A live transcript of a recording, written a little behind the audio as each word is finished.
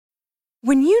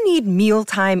When you need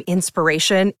mealtime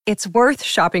inspiration, it's worth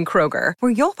shopping Kroger,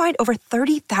 where you'll find over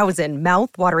 30,000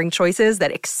 mouth-watering choices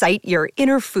that excite your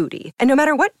inner foodie. And no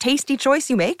matter what tasty choice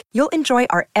you make, you'll enjoy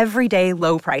our everyday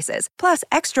low prices, plus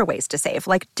extra ways to save,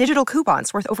 like digital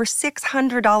coupons worth over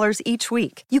 $600 each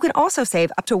week. You can also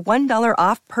save up to $1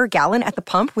 off per gallon at the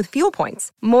pump with fuel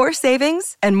points. More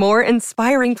savings and more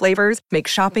inspiring flavors make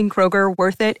shopping Kroger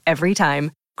worth it every time.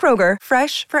 Kroger,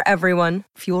 fresh for everyone.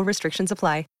 Fuel restrictions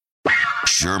apply.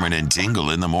 Sherman and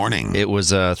Tingle in the morning. It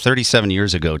was 37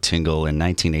 years ago, Tingle, in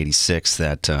 1986,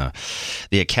 that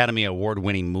the Academy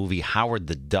Award-winning movie Howard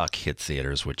the Duck hit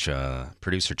theaters, which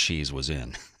producer Cheese was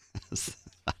in.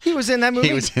 He was in that movie?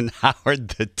 He was in Howard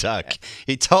the Duck.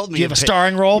 He told me... Do you have a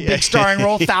starring role? Big starring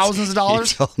role? Thousands of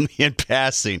dollars? He told me in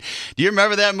passing. Do you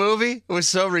remember that movie? It was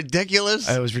so ridiculous.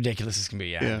 It was ridiculous as can be,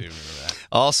 yeah. I do remember that.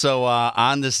 Also,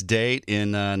 on this date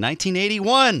in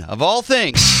 1981, of all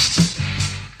things...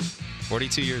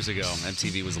 42 years ago,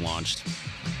 MTV was launched.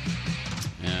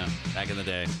 Yeah, back in the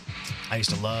day. I used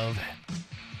to love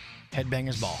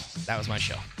Headbangers Ball. That was my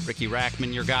show. Ricky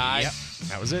Rackman, your guy. Yep,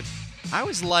 that was it. I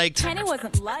always liked... Kenny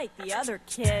wasn't like the other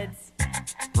kids.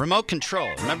 Remote Control.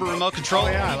 Remember Remote Control? Oh,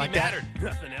 yeah, I like that.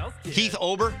 Nothing else did. Keith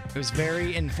Ober. It was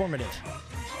very informative.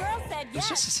 Girl said It was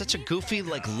yes. just such a goofy,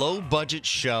 low-budget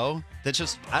show that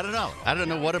just, I don't know. I don't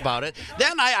know what about it.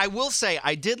 Then I will say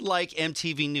I did like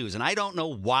MTV News, and I don't know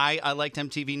why I liked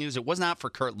MTV News. It was not for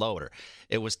Kurt Loder.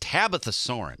 It was Tabitha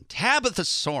Soren. Tabitha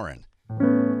Soren.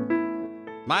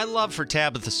 My love for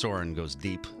Tabitha Soren goes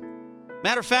deep.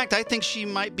 Matter of fact, I think she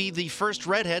might be the first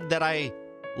redhead that I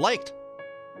liked.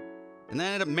 And then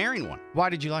I ended up marrying one. Why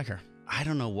did you like her? I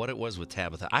don't know what it was with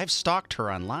Tabitha. I've stalked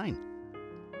her online.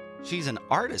 She's an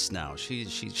artist now. She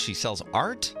sells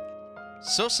art.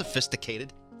 So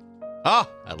sophisticated. Oh,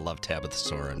 I love Tabitha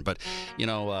Soren. But,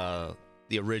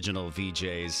 the original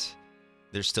VJs,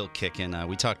 they're still kicking.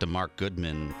 We talked to Mark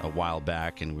Goodman a while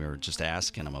back, and we were just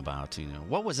asking him about,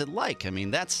 what was it like? I mean,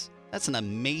 that's an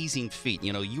amazing feat.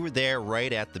 You were there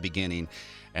right at the beginning,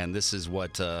 and this is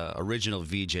what original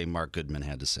VJ Mark Goodman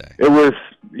had to say. It was,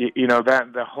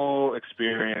 that the whole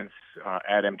experience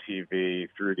at MTV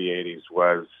through the 80s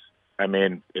was,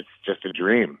 it's just a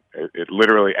dream. It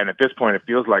literally, and at this point, it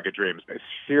feels like a dream. It's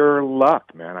sheer luck,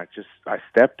 man. I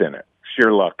stepped in it.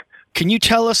 Sheer luck. Can you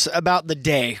tell us about the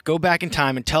day? Go back in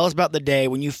time and tell us about the day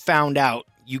when you found out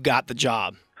you got the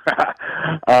job.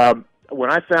 When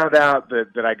I found out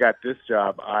that I got this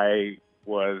job, I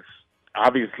was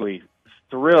obviously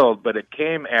thrilled, but it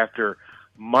came after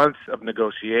months of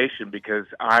negotiation because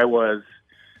I was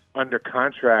under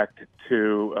contract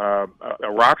to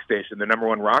a rock station, the number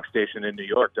one rock station in New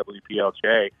York,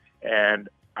 WPLJ, and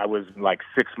I was like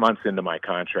 6 months into my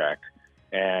contract.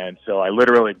 And so I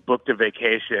literally booked a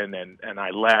vacation and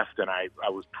I left, and I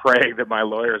was praying that my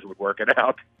lawyers would work it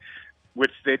out,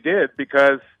 which they did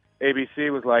because ABC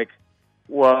was like,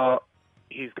 well,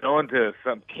 he's going to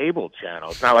some cable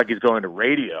channel. It's not like he's going to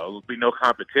radio. There'll be no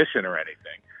competition or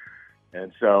anything.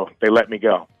 And so they let me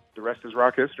go. The rest is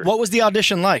rock history. What was the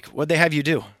audition like? What'd they have you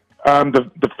do?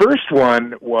 The first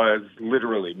one was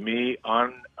literally me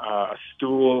on a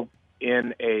stool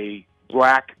in a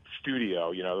black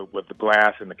studio, with the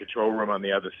glass and the control room on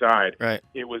the other side. Right.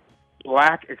 It was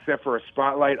black except for a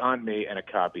spotlight on me and a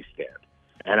copy stand.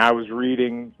 And I was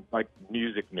reading,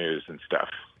 music news and stuff.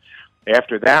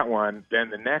 After that one, then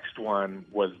the next one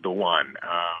was the one.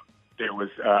 There was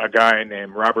a guy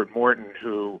named Robert Morton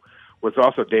who was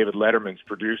also David Letterman's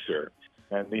producer.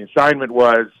 And the assignment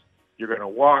was, you're going to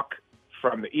walk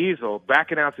from the easel,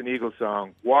 back announce an Eagles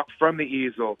song, walk from the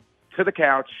easel to the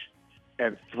couch,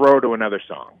 and throw to another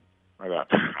song. I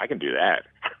thought, I can do that.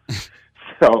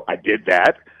 So I did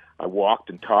that. I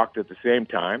walked and talked at the same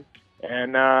time.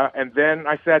 And then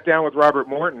I sat down with Robert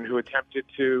Morton, who attempted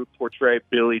to portray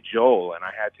Billy Joel, and I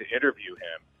had to interview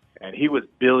him. And he was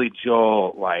Billy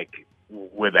Joel,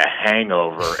 with a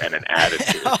hangover and an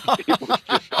attitude. It was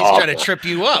just He's trying to trip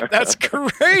you up. That's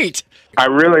great. I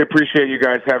really appreciate you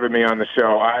guys having me on the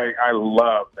show. I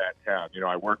love that town.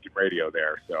 I worked in radio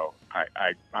there, so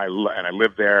I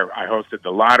lived there. I hosted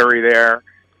the lottery there.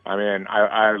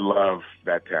 I love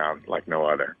that town like no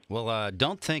other. Well,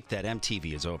 don't think that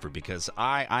MTV is over, because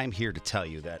I'm here to tell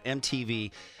you that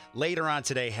MTV later on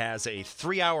today has a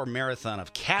 3-hour marathon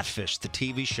of Catfish, the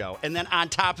TV show. And then on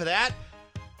top of that,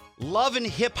 Love and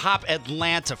Hip Hop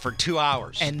Atlanta for 2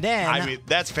 hours. And then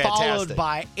that's fantastic. Followed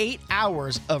by 8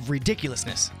 hours of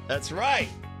ridiculousness. That's right.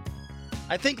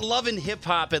 I think Love and Hip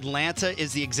Hop Atlanta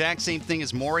is the exact same thing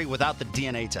as Maury without the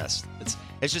DNA test.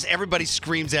 It's just everybody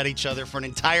screams at each other for an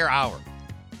entire hour.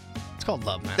 It's called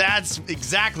love, man. That's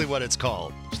exactly what it's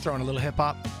called. Just throwing a little hip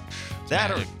hop.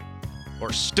 That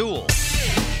or stool.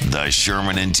 The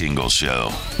Sherman and Tingle Show.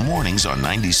 Mornings on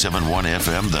 97.1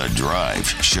 FM The Drive,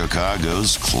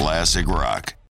 Chicago's classic rock.